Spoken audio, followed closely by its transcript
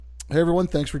Hey everyone,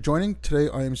 thanks for joining. Today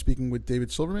I am speaking with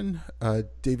David Silverman.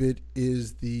 David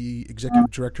is the executive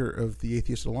director of the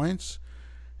Atheist Alliance,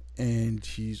 and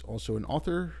he's also an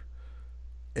author.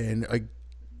 And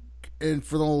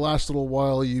for the last little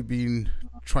while, you've been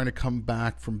trying to come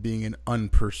back from being an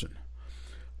unperson.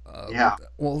 Yeah,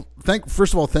 Well,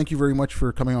 first of all, thank you very much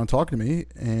for coming on and talking to me.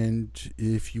 And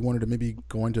if you wanted to maybe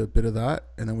go into a bit of that,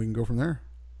 and then we can go from there.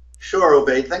 sure,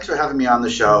 Obaid. Thanks for having me on the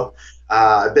show.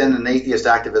 I've been an atheist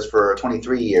activist for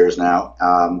 23 years now.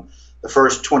 The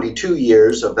first 22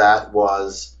 years of that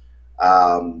was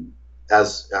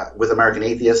as with American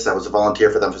Atheists. I was a volunteer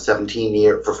for them for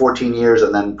 14 years,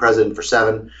 and then president for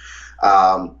 7.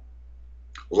 Um,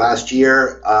 Last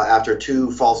year, after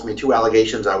two Me Too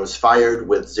allegations, I was fired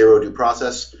with zero due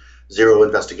process, zero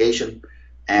investigation,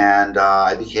 and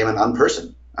I became an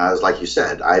unperson. As like you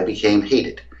said, I became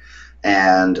hated.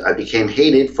 And I became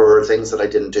hated for things that I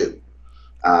didn't do.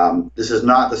 This is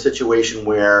not the situation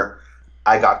where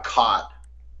I got caught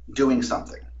doing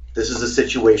something. This is a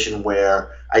situation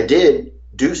where I did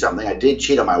do something. I did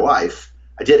cheat on my wife.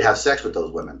 I did have sex with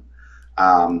those women.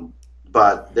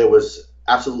 But there was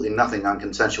absolutely nothing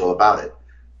unconsensual about it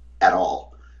at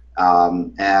all.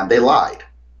 And they lied.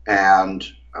 And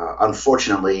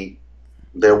unfortunately,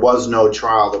 there was no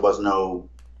trial. There was no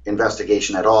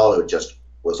investigation at all. It just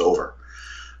was over.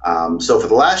 So for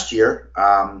the last year,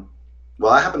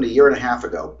 well, that happened a year and a half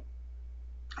ago.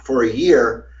 For a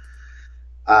year,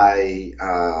 I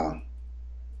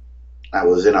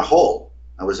was in a hole.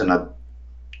 I was in a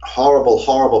horrible,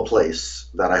 horrible place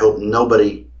that I hope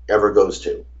nobody ever goes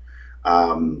to.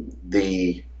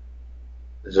 The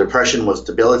depression was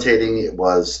debilitating. It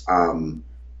was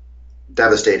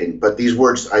devastating. But these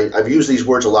words, I've used these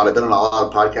words a lot. I've been on a lot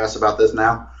of podcasts about this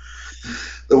now.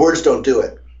 The words don't do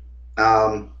it.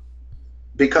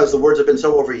 Because the words have been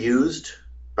so overused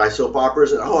by soap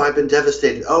operas. Oh, I've been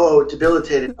devastated. Oh,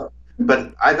 debilitated.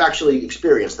 But I've actually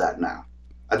experienced that now.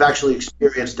 I've actually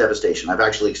experienced devastation. I've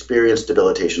actually experienced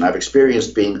debilitation. I've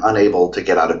experienced being unable to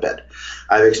get out of bed.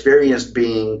 I've experienced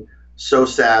being so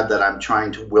sad that I'm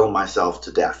trying to will myself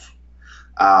to death.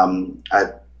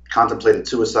 I've contemplated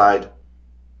suicide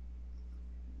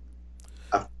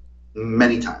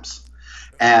many times.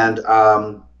 And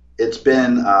it's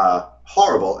been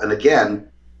horrible. And again,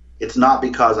 it's not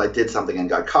because I did something and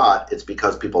got caught. It's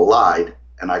because people lied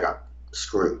and I got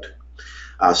screwed.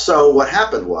 So what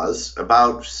happened was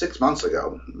about 6 months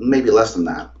ago, maybe less than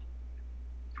that,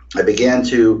 I began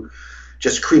to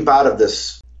just creep out of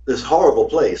this horrible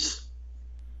place.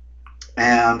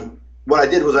 And what I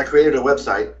did was I created a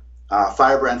website,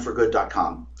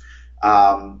 firebrandforgood.com.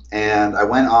 And I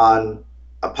went on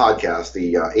a podcast,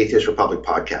 the Atheist Republic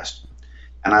podcast,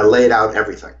 and I laid out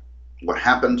everything. What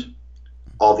happened,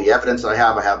 all the evidence I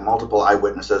have multiple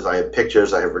eyewitnesses, I have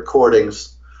pictures, I have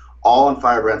recordings, all on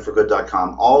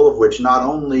firebrandforgood.com, all of which not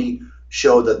only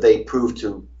show that they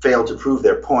failed to prove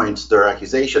their points, their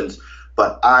accusations,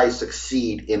 but I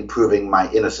succeed in proving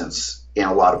my innocence in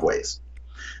a lot of ways.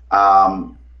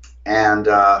 And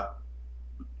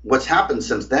what's happened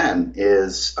since then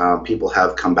is people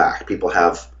have come back. People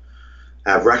have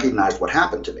recognized what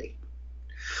happened to me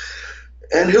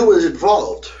and who was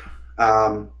involved.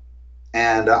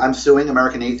 And I'm suing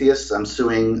American Atheists. I'm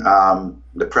suing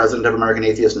the president of American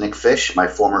Atheists, Nick Fish, my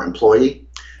former employee.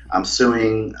 I'm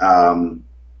suing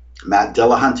Matt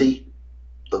Dillahunty,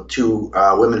 the two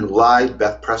women who lied,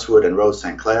 Beth Presswood and Rose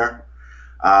St. Clair.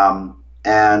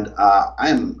 And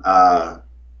I'm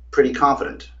pretty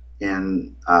confident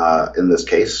in this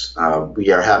case.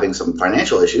 We are having some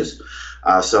financial issues,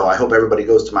 so I hope everybody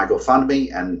goes to my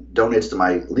GoFundMe and donates to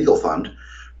my legal fund.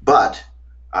 But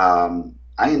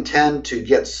I intend to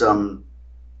get some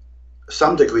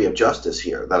degree of justice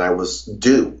here that I was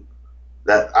due,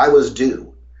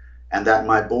 and that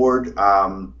my board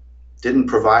didn't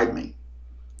provide me.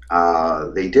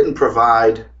 They didn't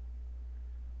provide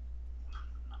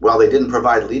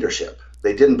leadership.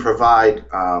 They didn't provide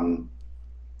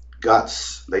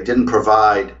guts. They didn't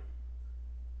provide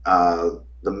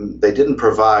they didn't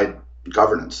provide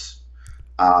governance.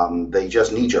 They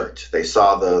just knee-jerked. They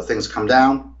saw the things come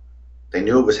down. They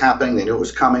knew it was happening. They knew it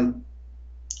was coming,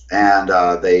 and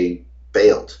they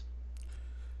bailed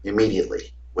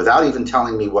immediately without even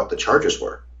telling me what the charges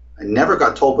were. I never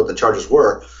got told what the charges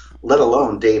were, let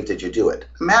alone, Dave, did you do it?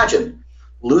 Imagine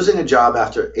losing a job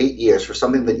after 8 years for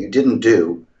something that you didn't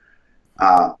do,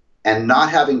 and not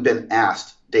having been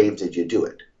asked, Dave, did you do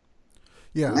it?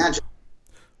 Yeah. Imagine.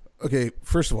 Okay.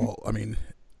 First of all, I mean,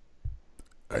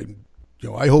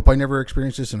 I hope I never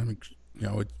experience this, and I'm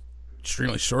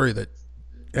extremely sorry that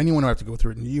anyone will have to go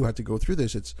through it, and you have to go through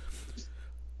this. It's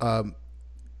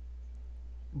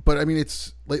but I mean,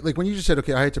 it's like when you just said,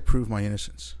 okay, I had to prove my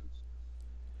innocence.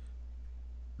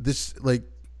 This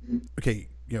okay,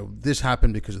 this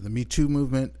happened because of the Me Too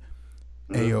movement,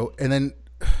 and then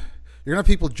you're gonna have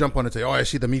people jump on it and say, oh, I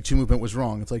see the Me Too movement was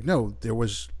wrong. It's like, no, there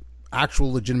was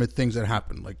actual legitimate things that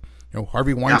happened. Like,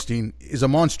 Harvey Weinstein is a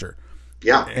monster.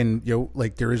 Yeah. And,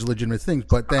 like there is legitimate things,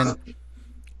 but then,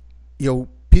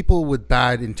 people with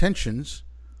bad intentions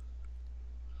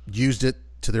used it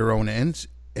to their own ends,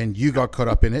 and you got caught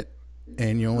up in it,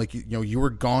 and, you were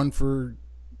gone for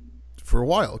a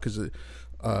while. Cause,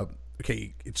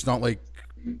 okay, it's not like,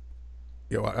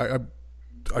 I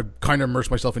kind of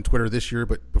immersed myself in Twitter this year,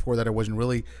 but before that I wasn't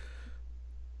really,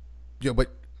 but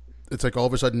it's like all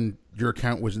of a sudden your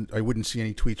account wasn't, I wouldn't see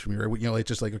any tweets from you. It's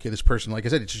just like, okay, this person, like I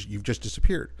said, you've just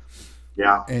disappeared.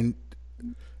 Yeah. And,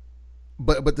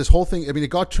 but this whole thing, I mean, it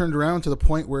got turned around to the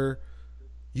point where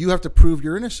you have to prove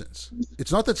your innocence.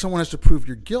 It's not that someone has to prove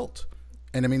your guilt.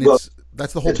 And I mean,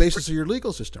 that's the whole basis of your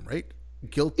legal system, right?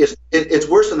 Guilt. It's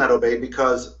worse than that, Obey,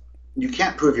 because you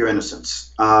can't prove your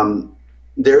innocence.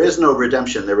 There is no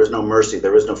redemption. There is no mercy.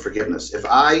 There is no forgiveness. If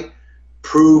I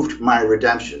proved my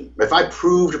redemption, if I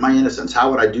proved my innocence,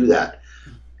 how would I do that?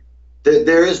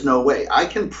 There is no way. I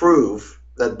can prove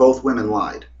that both women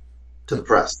lied to the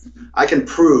press. I can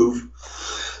prove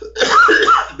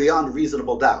beyond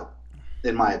reasonable doubt,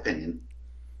 in my opinion,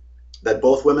 that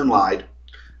both women lied,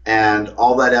 and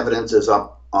all that evidence is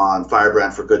up on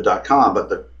firebrandforgood.com. But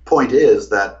the point is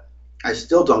that I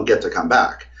still don't get to come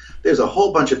back. There's a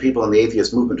whole bunch of people in the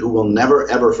atheist movement who will never,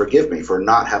 ever forgive me for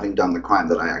not having done the crime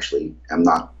that I actually am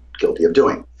not guilty of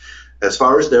doing. As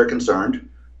far as they're concerned,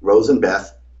 Rose and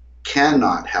Beth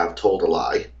cannot have told a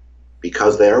lie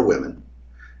because they are women,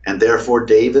 and therefore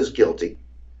Dave is guilty.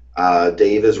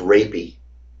 Dave is rapey.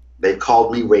 They've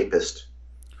called me rapist.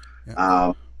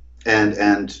 Yeah.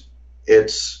 And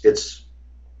it's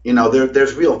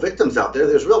there's real victims out there.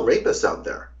 There's real rapists out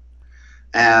there.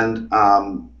 And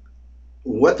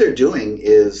what they're doing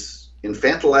is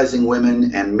infantilizing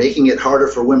women and making it harder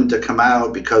for women to come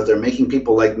out, because they're making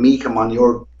people like me come on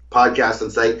your podcast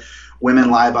and say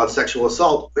women lie about sexual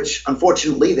assault, which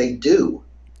unfortunately they do.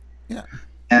 Yeah.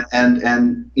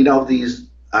 And these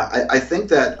I think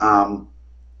that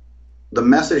the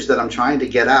message that I'm trying to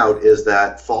get out is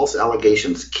that false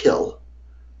allegations kill.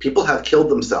 People have killed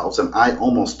themselves, and I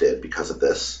almost did because of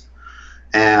this.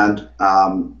 And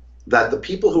that the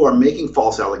people who are making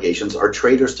false allegations are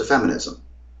traitors to feminism.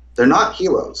 They're not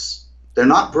heroes. They're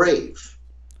not brave.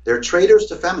 They're traitors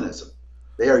to feminism.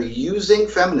 They are using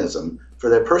feminism for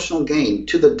their personal gain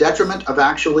to the detriment of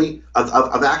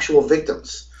actual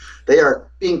victims. They are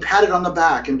being patted on the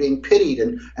back and being pitied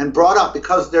and brought up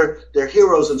because they're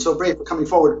heroes and so brave for coming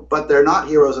forward, but they're not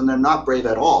heroes and they're not brave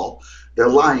at all. They're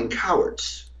lying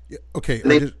cowards. Yeah,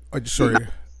 okay, sorry.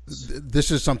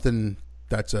 This is something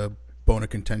that's a bone of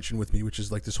contention with me, which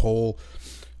is like this whole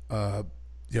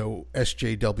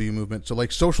SJW movement. So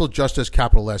like social justice,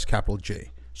 capital S, capital J,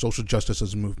 social justice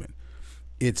as a movement.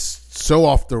 It's so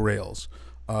off the rails.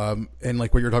 And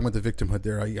like what you're talking about, the victimhood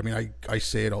there, I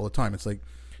say it all the time. It's like,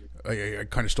 I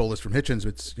kind of stole this from Hitchens.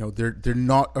 It's, they're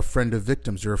not a friend of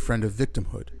victims. They're a friend of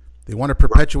victimhood. They want to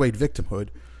perpetuate victimhood.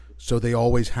 So they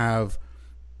always have,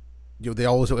 they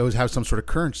always have some sort of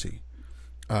currency.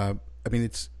 I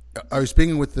was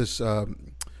speaking with this, a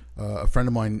friend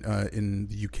of mine in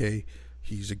the UK.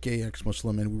 He's a gay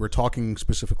ex-Muslim, and we were talking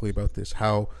specifically about this,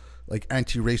 how like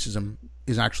anti-racism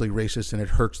is actually racist and it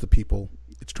hurts the people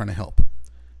it's trying to help.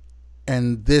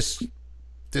 And this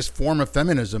form of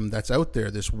feminism that's out there,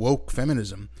 this woke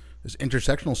feminism, this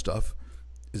intersectional stuff,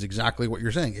 is exactly what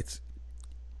you're saying.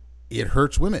 It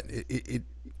hurts women. It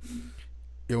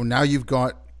now you've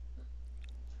got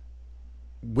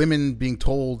women being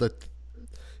told that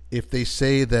if they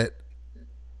say that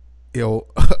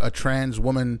a trans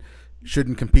woman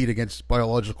shouldn't compete against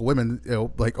biological women,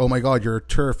 like, oh my God, you're a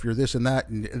TERF, you're this and that,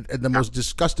 and the most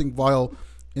disgusting, vile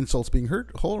insults being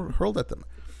hurled at them.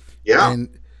 Yeah.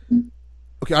 And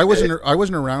okay, I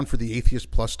wasn't around for the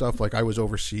Atheist Plus stuff. Like, I was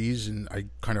overseas and I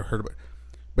kind of heard about it.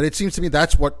 But it seems to me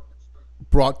that's what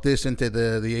brought this into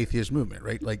the atheist movement,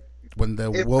 right? Like when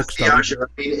the woke stuff. Yeah, sure.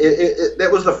 I mean, that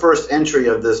was the first entry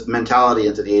of this mentality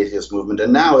into the atheist movement,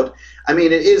 and now it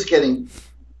is getting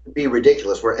to be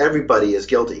ridiculous, where everybody is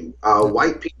guilty.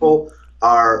 White people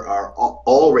are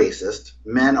all racist.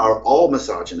 Men are all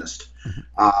misogynist,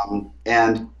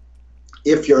 and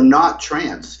if you're not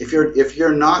trans, if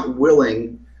you're not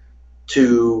willing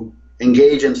to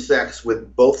engage in sex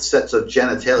with both sets of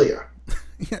genitalia,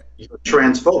 yeah. You're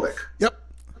transphobic. Yep.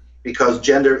 Because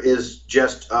gender is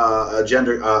just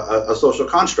a social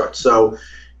construct. So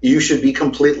you should be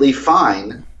completely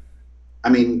fine. I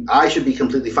mean, I should be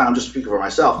completely fine. I'm just speaking for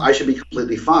myself. I should be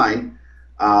completely fine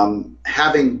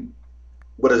having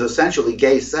what is essentially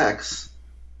gay sex,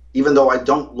 even though I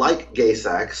don't like gay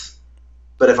sex.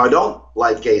 But if I don't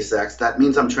like gay sex, that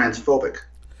means I'm transphobic.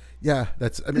 Yeah,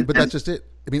 that's just it.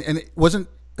 I mean, and it wasn't.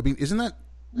 I mean, isn't that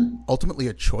ultimately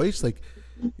a choice? Like,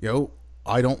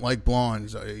 I don't like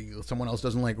blondes. Someone else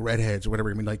doesn't like redheads or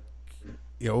whatever. I mean, like,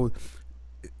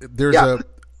 there's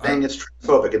saying it's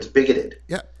transphobic. It's bigoted.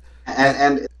 Yeah,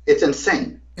 and it's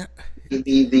insane. Yeah.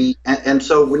 And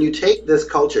so when you take this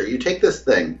culture, you take this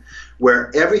thing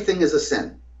where everything is a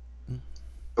sin.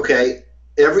 Okay,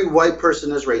 every white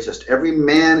person is racist. Every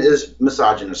man is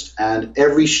misogynist, and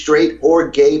every straight or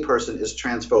gay person is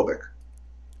transphobic.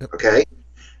 Yep. Okay.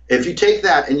 If you take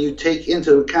that and you take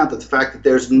into account the fact that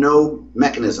there's no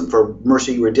mechanism for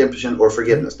mercy, redemption, or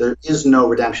forgiveness, there is no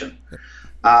redemption.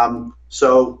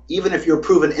 So even if you're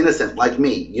proven innocent, like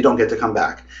me, you don't get to come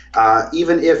back.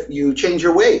 Even if you change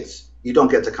your ways, you don't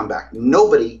get to come back.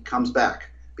 Nobody comes back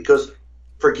because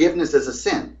forgiveness is a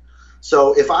sin.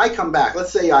 So if I come back,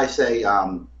 let's say I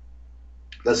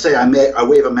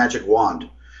wave a magic wand,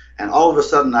 and all of a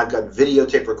sudden I've got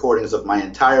videotape recordings of my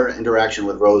entire interaction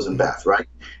with Rose and Beth, right?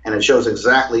 And it shows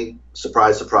exactly,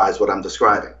 surprise, surprise, what I'm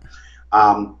describing.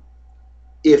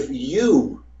 If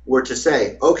you were to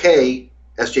say, okay,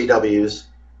 SJWs,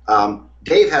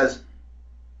 Dave has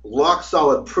rock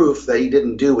solid proof that he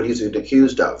didn't do what he's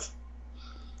accused of,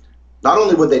 not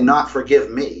only would they not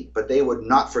forgive me, but they would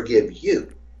not forgive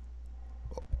you.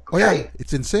 Okay? Oh yeah,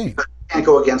 it's insane. But you can't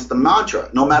go against the mantra,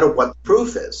 no matter what the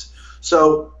proof is.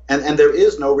 So, and there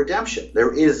is no redemption.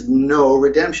 There is no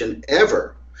redemption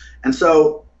ever. And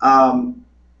so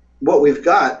what we've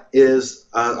got is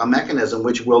a mechanism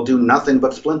which will do nothing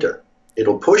but splinter.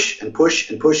 It'll push and push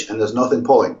and push, and there's nothing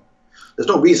pulling. There's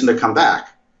no reason to come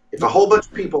back. If a whole bunch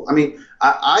of people, I mean,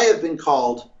 I have been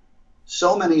called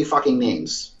so many fucking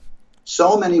names,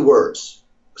 so many words,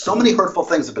 so many hurtful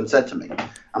things have been said to me.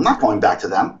 I'm not going back to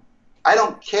them. I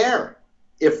don't care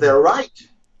if they're right,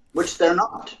 which they're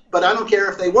not. But I don't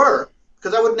care if they were,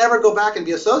 because I would never go back and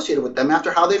be associated with them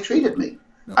after how they've treated me.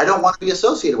 I don't want to be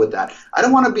associated with that. I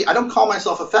don't call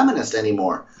myself a feminist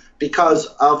anymore because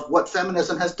of what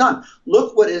feminism has done.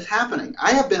 Look what is happening.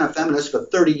 I have been a feminist for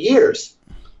 30 years.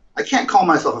 I can't call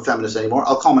myself a feminist anymore.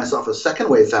 I'll call myself a second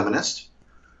wave feminist.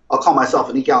 I'll call myself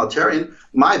an egalitarian.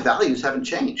 My values haven't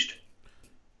changed.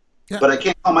 Yeah. But I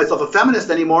can't call myself a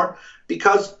feminist anymore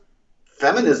because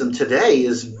feminism today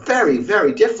is very,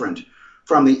 very different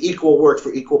from the equal work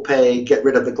for equal pay, get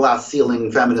rid of the glass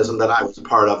ceiling feminism that I was a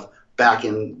part of back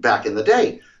in the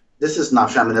day. This is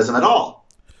not feminism at all.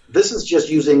 This is just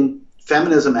using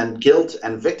feminism and guilt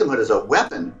and victimhood as a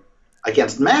weapon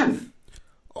against men.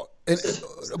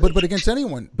 But against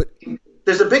anyone. But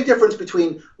there's a big difference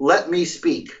between let me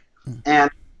speak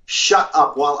and shut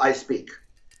up while I speak.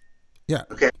 Yeah.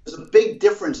 Okay. There's a big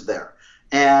difference there.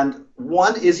 And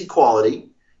one is equality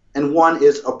and one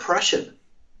is oppression.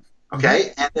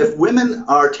 Okay? And if women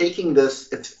are taking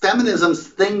this, if feminism's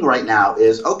thing right now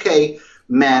is, okay,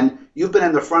 men, you've been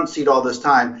in the front seat all this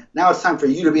time. Now it's time for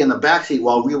you to be in the back seat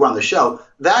while we run the show.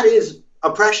 That is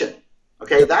oppression.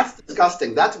 Okay? That's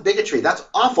disgusting. That's bigotry. That's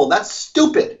awful. That's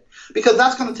stupid. Because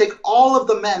that's going to take all of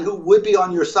the men who would be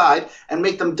on your side and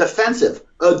make them defensive.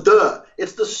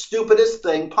 It's the stupidest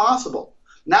thing possible.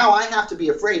 Now I have to be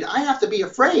afraid. I have to be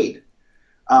afraid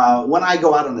when I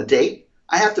go out on a date.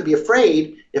 I have to be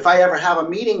afraid if I ever have a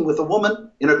meeting with a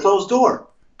woman in a closed door.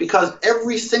 Because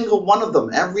every single one of them,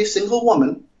 every single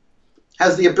woman,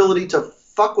 has the ability to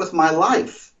fuck with my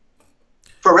life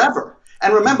forever.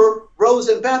 And remember, Rose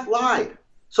and Beth lied.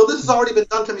 So this has already been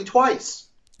done to me twice.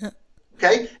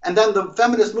 Okay? And then the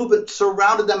feminist movement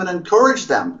surrounded them and encouraged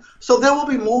them. So there will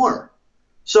be more.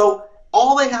 So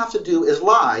all they have to do is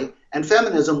lie, and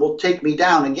feminism will take me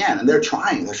down again. And they're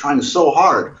trying. They're trying so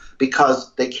hard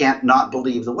because they can't not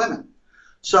believe the women.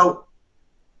 So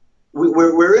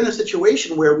we're in a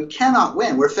situation where we cannot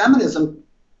win, where feminism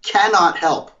cannot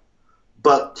help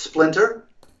but splinter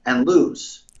and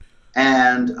lose.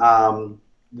 And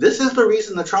this is the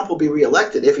reason that Trump will be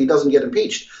reelected if he doesn't get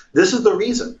impeached. This is the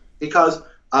reason. Because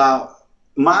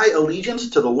my allegiance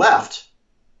to the left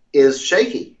is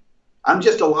shaky. I'm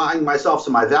just aligning myself to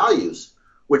my values,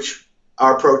 which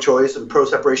are pro-choice and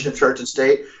pro-separation of church and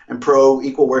state and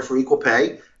pro-equal work for equal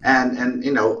pay and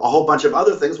a whole bunch of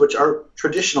other things which are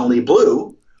traditionally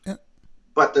blue,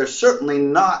 but they're certainly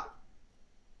not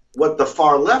what the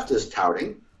far left is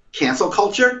touting. Cancel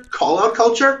culture, call-out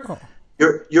culture.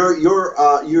 You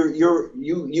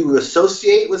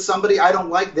associate with somebody I don't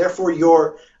like, therefore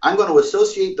I'm going to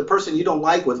associate the person you don't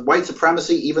like with white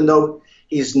supremacy, even though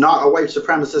he's not a white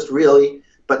supremacist really.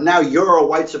 But now you're a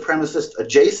white supremacist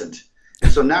adjacent,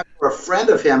 and so now you're a friend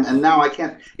of him, and now I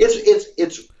can't.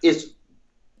 It's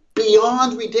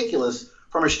beyond ridiculous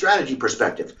from a strategy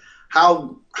perspective.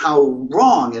 How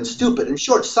wrong and stupid and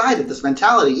short-sighted this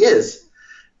mentality is,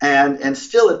 and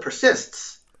still it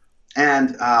persists,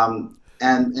 and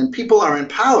people are in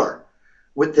power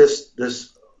with this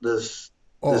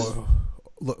look,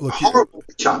 horrible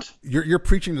chunt. You're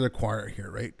preaching to the choir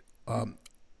here, right?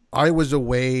 I was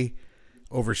away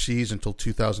overseas until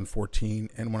 2014,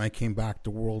 and when I came back, the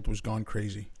world was gone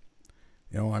crazy.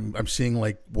 You know, I'm seeing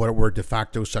like what were de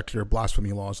facto secular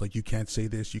blasphemy laws, like you can't say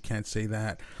this, you can't say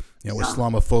that, you know,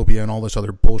 Islamophobia and all this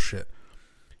other bullshit.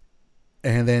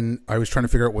 And then I was trying to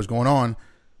figure out what was going on,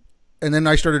 and then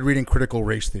I started reading critical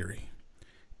race theory,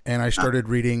 and I started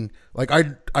reading, like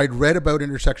I'd read about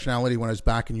intersectionality when I was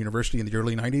back in university in the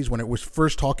early 90s when it was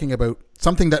first talking about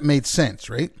something that made sense,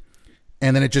 right?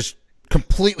 And then it just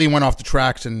completely went off the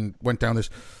tracks and went down this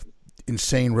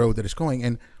insane road that it's going.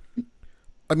 And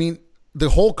I mean, the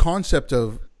whole concept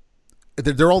of,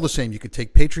 they're all the same. You could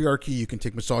take patriarchy, you can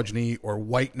take misogyny or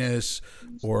whiteness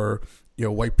or, you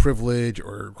know, white privilege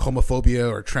or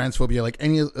homophobia or transphobia,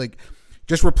 like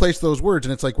just replace those words.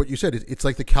 And it's like what you said, it's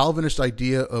like the Calvinist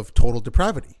idea of total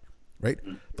depravity, right?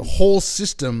 The whole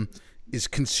system is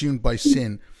consumed by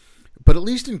sin. But at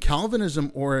least in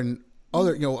Calvinism or in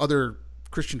other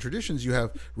Christian traditions, you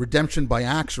have redemption by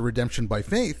acts or redemption by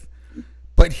faith.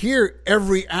 But here,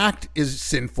 every act is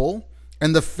sinful,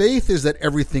 and the faith is that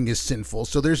everything is sinful.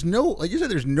 So there's no, like you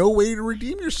said, there's no way to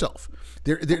redeem yourself.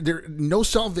 There no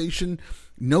salvation,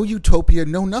 no utopia,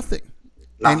 no nothing.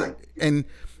 Nothing.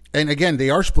 And again, they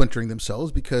are splintering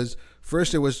themselves, because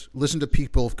first it was listen to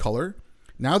people of color.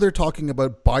 Now they're talking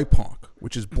about BIPOC,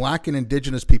 which is black and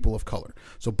indigenous people of color.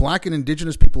 So black and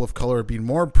indigenous people of color are being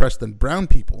more oppressed than brown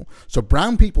people. So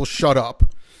brown people shut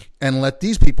up and let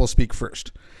these people speak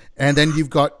first. And then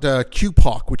you've got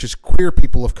QPOC, which is queer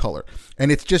people of color.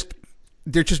 And it's just,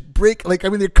 they're just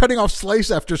they're cutting off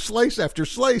slice after slice after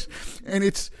slice. And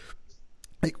it's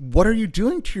like, what are you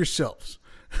doing to yourselves?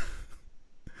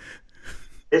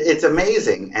 It's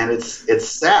amazing, and it's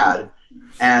sad.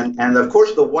 And of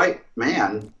course, the white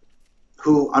man,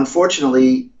 who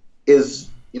unfortunately is,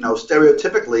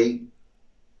 stereotypically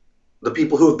the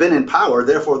people who have been in power,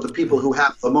 therefore the people who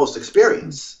have the most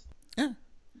experience. Yeah.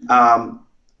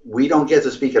 We don't get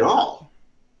to speak at all.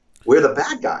 We're the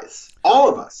bad guys, all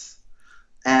of us.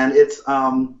 And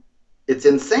it's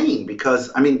insane, because,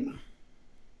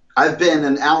 I've been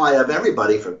an ally of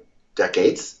everybody for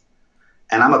decades,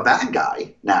 and I'm a bad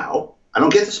guy now. I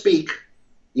don't get to speak,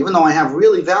 even though I have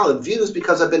really valid views,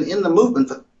 because I've been in the movement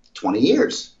for 20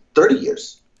 years, 30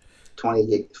 years,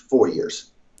 24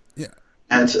 years. Yeah.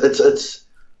 And it's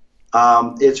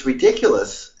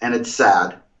ridiculous, and it's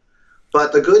sad.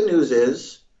 But the good news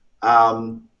is,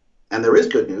 and there is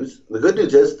good news, the good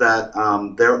news is that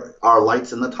there are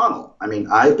lights in the tunnel.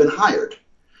 I've been hired.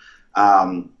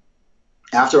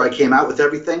 After I came out with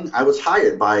everything, I was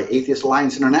hired by Atheist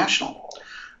Alliance International.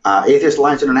 Atheist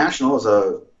Alliance International is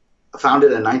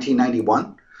founded in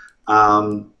 1991.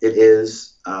 It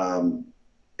is a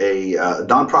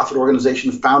nonprofit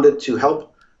organization founded to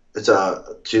help.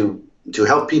 To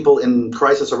help people in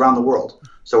crisis around the world.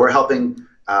 So we're helping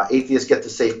atheists get to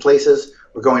safe places.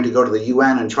 We're going to go to the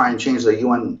UN and try and change the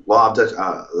UN law of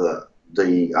the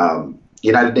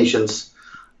United Nations.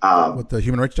 What, the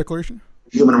Human Rights Declaration?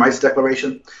 Human Rights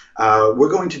Declaration. We're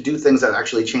going to do things that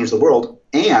actually change the world.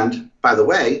 And, by the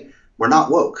way, we're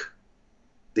not woke.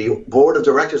 The board of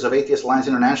directors of Atheist Alliance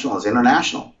International is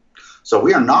international. So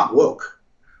we are not woke.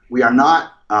 We are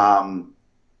not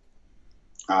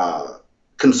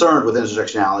concerned with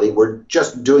intersectionality. We're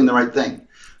just doing the right thing.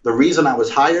 The reason I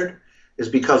was hired is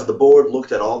because the board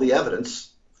looked at all the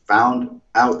evidence, found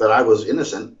out that I was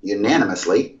innocent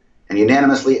unanimously, and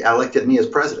unanimously elected me as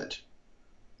president.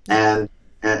 And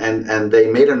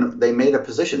they made a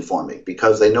position for me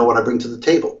because they know what I bring to the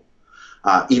table,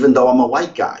 even though I'm a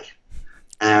white guy.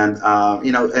 And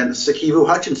and Sikivu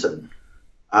Hutchinson,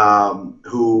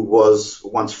 who was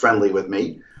once friendly with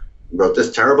me, wrote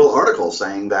this terrible article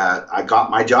saying that I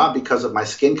got my job because of my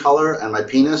skin color and my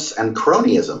penis and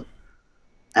cronyism.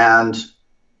 And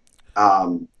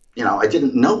I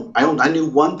didn't know. I knew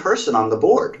one person on the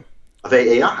board of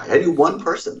AAI. I knew one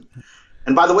person.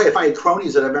 And by the way, if I had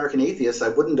cronies at American Atheists, I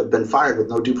wouldn't have been fired with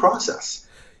no due process.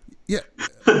 Yeah,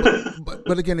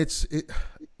 but again, it's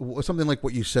something like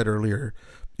what you said earlier.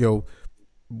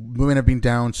 women have been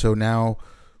down, so now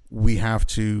we have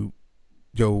to,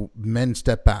 men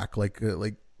step back,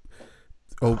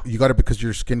 oh, you got it because of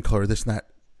your skin color, this and that.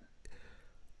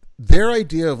 Their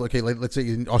idea of, okay, let's say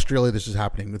in Australia this is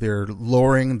happening. They're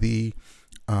lowering the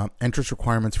entrance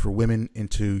requirements for women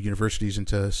into universities,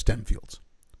 into STEM fields.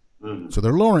 So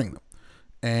they're lowering them.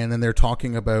 And then they're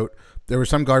talking about, there was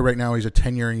some guy right now, he's a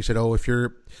tenure, and he said, oh, if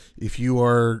you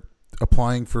are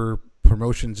applying for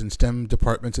promotions in STEM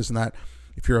departments, this and that,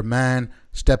 if you're a man,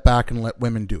 step back and let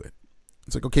women do it.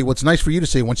 It's like, okay, well, it's nice for you to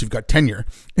say once you've got tenure,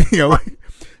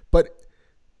 but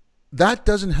that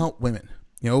doesn't help women,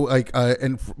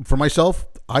 and for myself,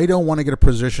 I don't want to get a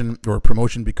position or a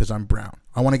promotion because I'm brown.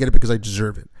 I want to get it because I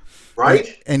deserve it. Right.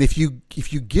 And if you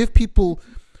give people,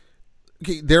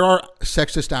 okay, there are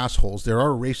sexist assholes, there are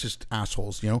racist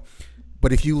assholes,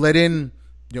 but if you let in,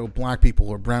 black people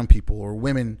or brown people or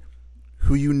women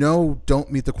who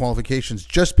don't meet the qualifications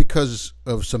just because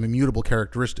of some immutable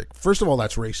characteristic, first of all,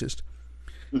 that's racist.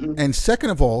 Mm-hmm. And second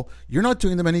of all, you're not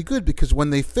doing them any good, because when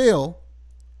they fail,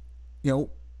 the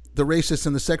racists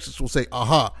and the sexists will say,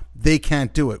 aha, they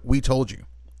can't do it. We told you.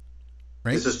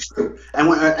 Right? This is true.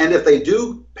 And if they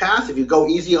do pass, if you go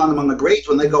easy on them on the grades,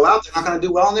 when they go out, they're not going to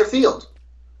do well in their field,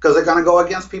 because they're going to go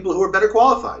against people who are better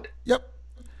qualified. Yep.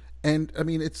 And I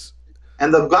mean,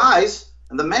 and the guys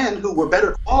and the men who were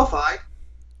better qualified,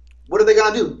 what are they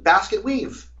going to do? Basket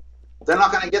weave. They're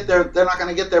not going to get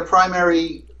their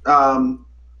primary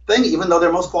thing, even though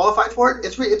they're most qualified for it.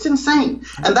 It's insane,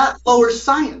 and that lowers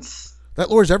science. That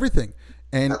lowers everything.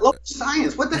 And that lowers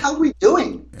science. What the hell are we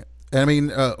doing? And I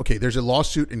mean, okay, there's a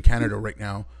lawsuit in Canada right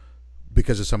now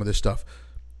because of some of this stuff.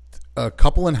 A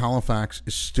couple in Halifax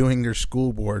is suing their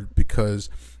school board because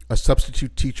a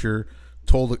substitute teacher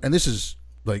told, and this is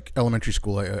like elementary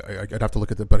school, I'd have to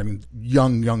look at that, but I mean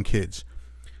young kids,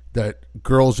 that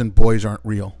girls and boys aren't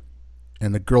real.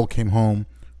 And the girl came home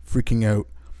freaking out,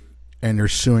 and they're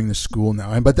suing the school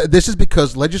now. But this is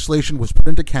because legislation was put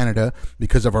into Canada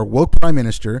because of our woke prime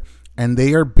minister, and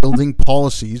they are building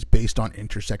policies based on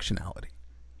intersectionality.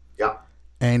 Yeah.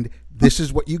 And this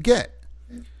is what you get.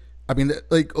 I mean,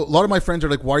 like, a lot of my friends are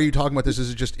like, why are you talking about this? This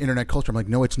is just internet culture. I'm like,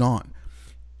 no, it's not.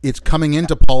 It's coming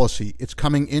into policy. It's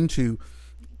coming into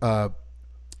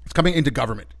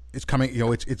government. It's coming,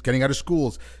 it's getting out of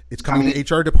schools. It's coming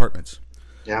to HR departments.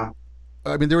 Yeah.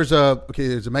 I mean, there's a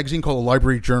magazine called The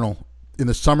Library Journal. In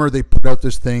the summer, they put out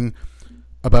this thing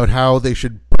about how they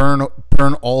should burn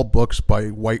all books by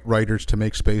white writers to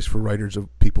make space for writers of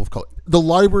people of color. The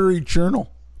Library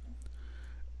Journal.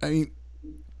 I mean,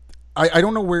 I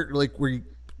don't know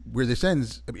where this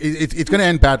ends. It's going to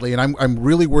end badly, and I'm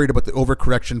really worried about the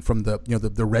overcorrection from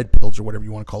the red pills or whatever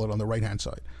you want to call it on the right hand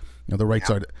side, the right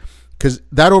side, because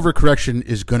that overcorrection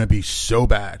is going to be so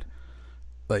bad.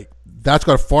 Like, that's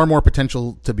got far more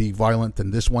potential to be violent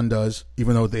than this one does,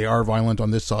 even though they are violent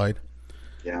on this side.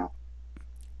 Yeah.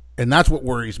 And that's what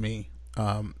worries me,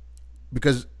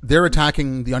 because they're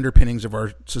attacking the underpinnings of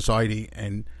our society,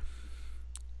 and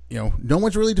no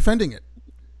one's really defending it.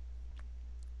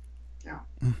 Yeah.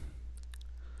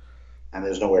 And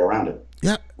there's no way around it.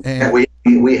 Yeah. And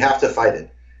we have to fight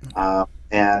it.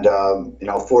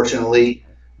 Fortunately,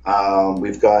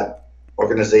 we've got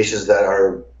organizations that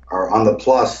are on the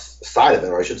plus side of it,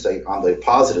 or I should say on the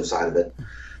positive side of it,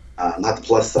 not the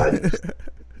plus side.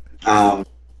 I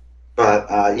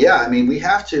mean, we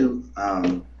have to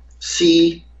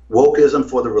see wokeism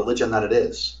for the religion that it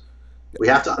is. We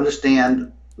have to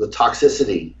understand the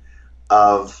toxicity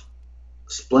of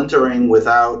splintering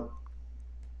without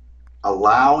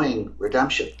allowing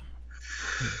redemption.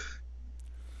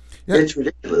 Yeah. It's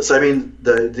ridiculous. I mean,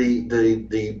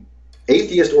 the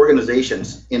atheist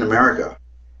organizations in America,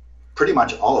 pretty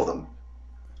much all of them,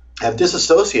 have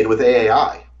disassociated with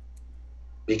AAI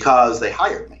because they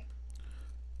hired me.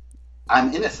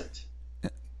 I'm innocent.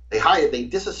 They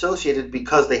disassociated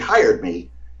because they hired me,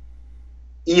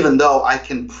 even though I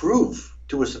can prove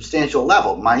to a substantial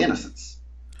level my innocence.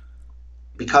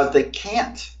 Because they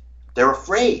can't. They're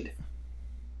afraid.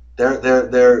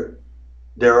 They're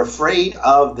afraid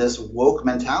of this woke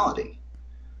mentality,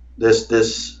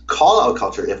 this call out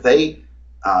culture. If they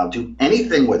do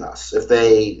anything with us, if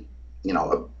they,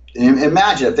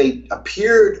 imagine if they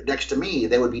appeared next to me,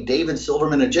 they would be David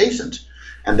Silverman adjacent,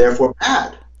 and therefore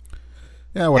bad.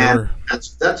 Yeah, whatever. And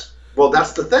that's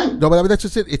the thing. No, but that's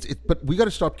just it. But we got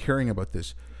to stop caring about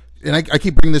this. And I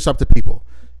keep bringing this up to people.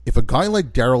 If a guy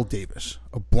like Daryl Davis,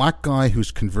 a black guy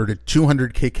who's converted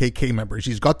 200 KKK members,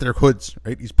 he's got their hoods,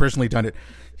 right? He's personally done it.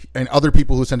 And other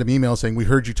people who send him emails saying, we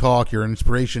heard you talk, you're an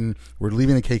inspiration, we're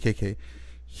leaving the KKK.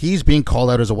 He's being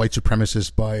called out as a white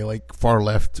supremacist by like far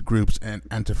left groups and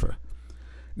Antifa.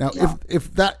 Now, Yeah.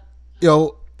 if that, you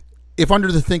know, if under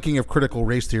the thinking of critical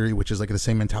race theory, which is like the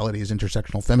same mentality as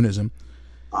intersectional feminism,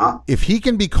 if he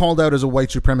can be called out as a white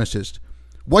supremacist,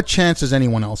 what chance does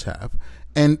anyone else have?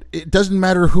 And it doesn't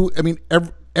matter who. I mean,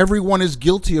 everyone is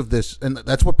guilty of this, and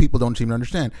that's what people don't seem to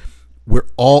understand. We're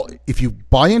all, if you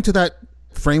buy into that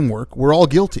framework, we're all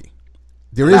guilty.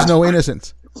 There is no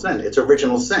innocence. Sin. It's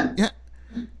original sin. Yeah.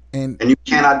 And you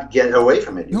cannot get away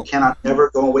from it. You cannot ever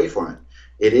go away from it.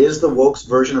 It is the woke's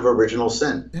version of original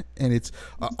sin. And it's,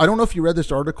 I don't know if you read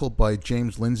this article by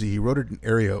James Lindsay. He wrote it in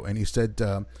Aereo, and he said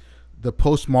the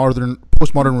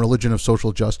postmodern religion of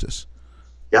social justice.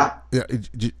 Yeah. Yeah.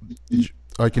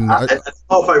 I don't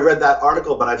know if I read that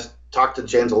article, but I've talked to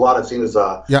James a lot. I've seen his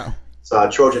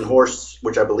Trojan Horse,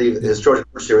 which I believe is Trojan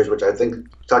Horse series, which I think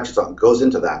goes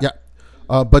into that. Yeah.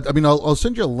 But I mean, I'll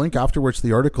send you a link afterwards to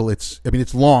the article.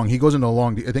 It's long. He goes into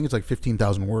I think it's like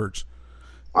 15,000 words.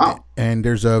 Wow. And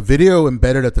there's a video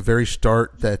embedded at the very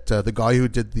start that the guy who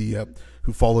did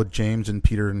who followed James and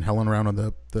Peter and Helen around on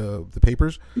the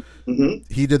papers,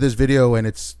 he did this video, and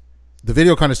the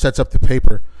video kind of sets up the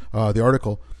paper, the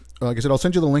article. Like I said, I'll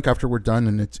send you the link after we're done,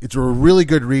 and it's a really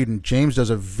good read, and James does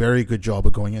a very good job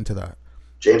of going into that.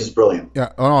 James is brilliant.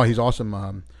 Yeah. Oh, no, he's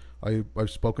awesome. I've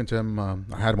spoken to him.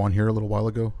 I had him on here a little while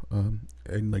ago,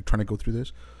 and like trying to go through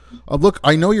this. Look,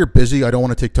 I know you're busy. I don't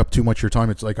want to take up too much of your time.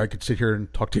 It's like I could sit here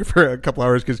and talk to you for a couple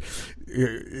hours because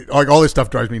like all this stuff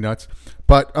drives me nuts.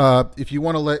 But if you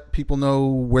want to let people know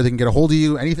where they can get a hold of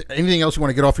you, anything else you want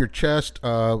to get off your chest,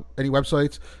 any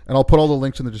websites, and I'll put all the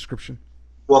links in the description.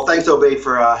 Well, thanks, Obaid,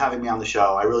 for having me on the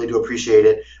show. I really do appreciate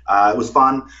it. It was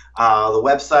fun. The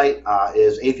website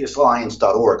is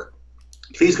atheistalliance.org.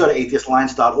 Please go to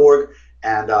atheistalliance.org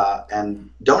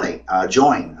and donate,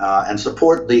 join, and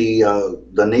support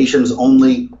the nation's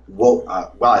only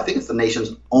I think it's the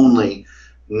nation's only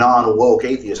non-woke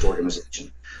atheist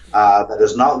organization that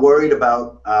is not worried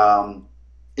about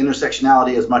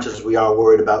intersectionality as much as we are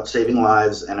worried about saving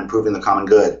lives and improving the common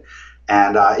good.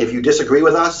 And if you disagree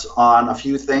with us on a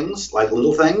few things, like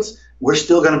little things, we're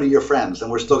still going to be your friends, and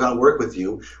we're still going to work with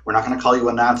you. We're not going to call you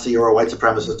a Nazi or a white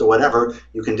supremacist or whatever.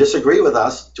 You can disagree with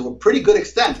us to a pretty good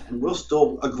extent, and we'll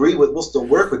still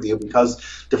work with you,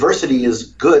 because diversity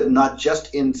is good, not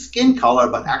just in skin color,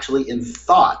 but actually in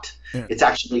thought. Yeah. It's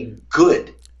actually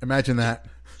good. Imagine that.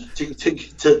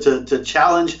 To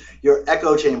challenge your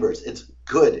echo chambers. It's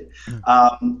good.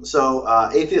 So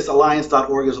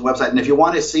atheistalliance.org is the website. And if you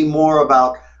want to see more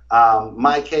about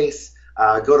my case,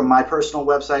 go to my personal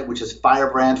website, which is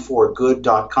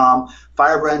firebrandforgood.com,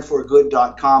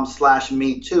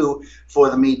 firebrandforgood.com/MeToo for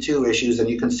the Me Too issues. And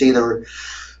you can see the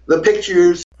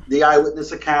pictures, the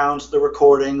eyewitness accounts, the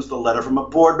recordings, the letter from a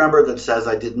board member that says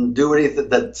I didn't do anything,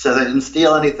 that says I didn't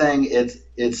steal anything. It's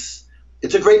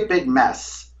a great big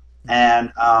mess.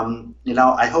 And,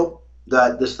 I hope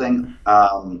that this thing,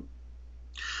 I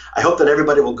hope that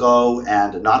everybody will go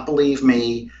and not believe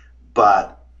me,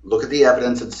 but look at the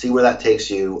evidence and see where that takes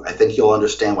you. I think you'll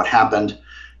understand what happened.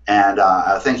 And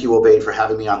thank you, Obaid, for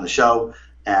having me on the show.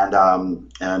 And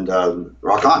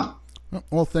rock on.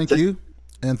 Well, thank you.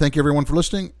 And thank you, everyone, for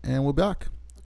listening. And we'll be back.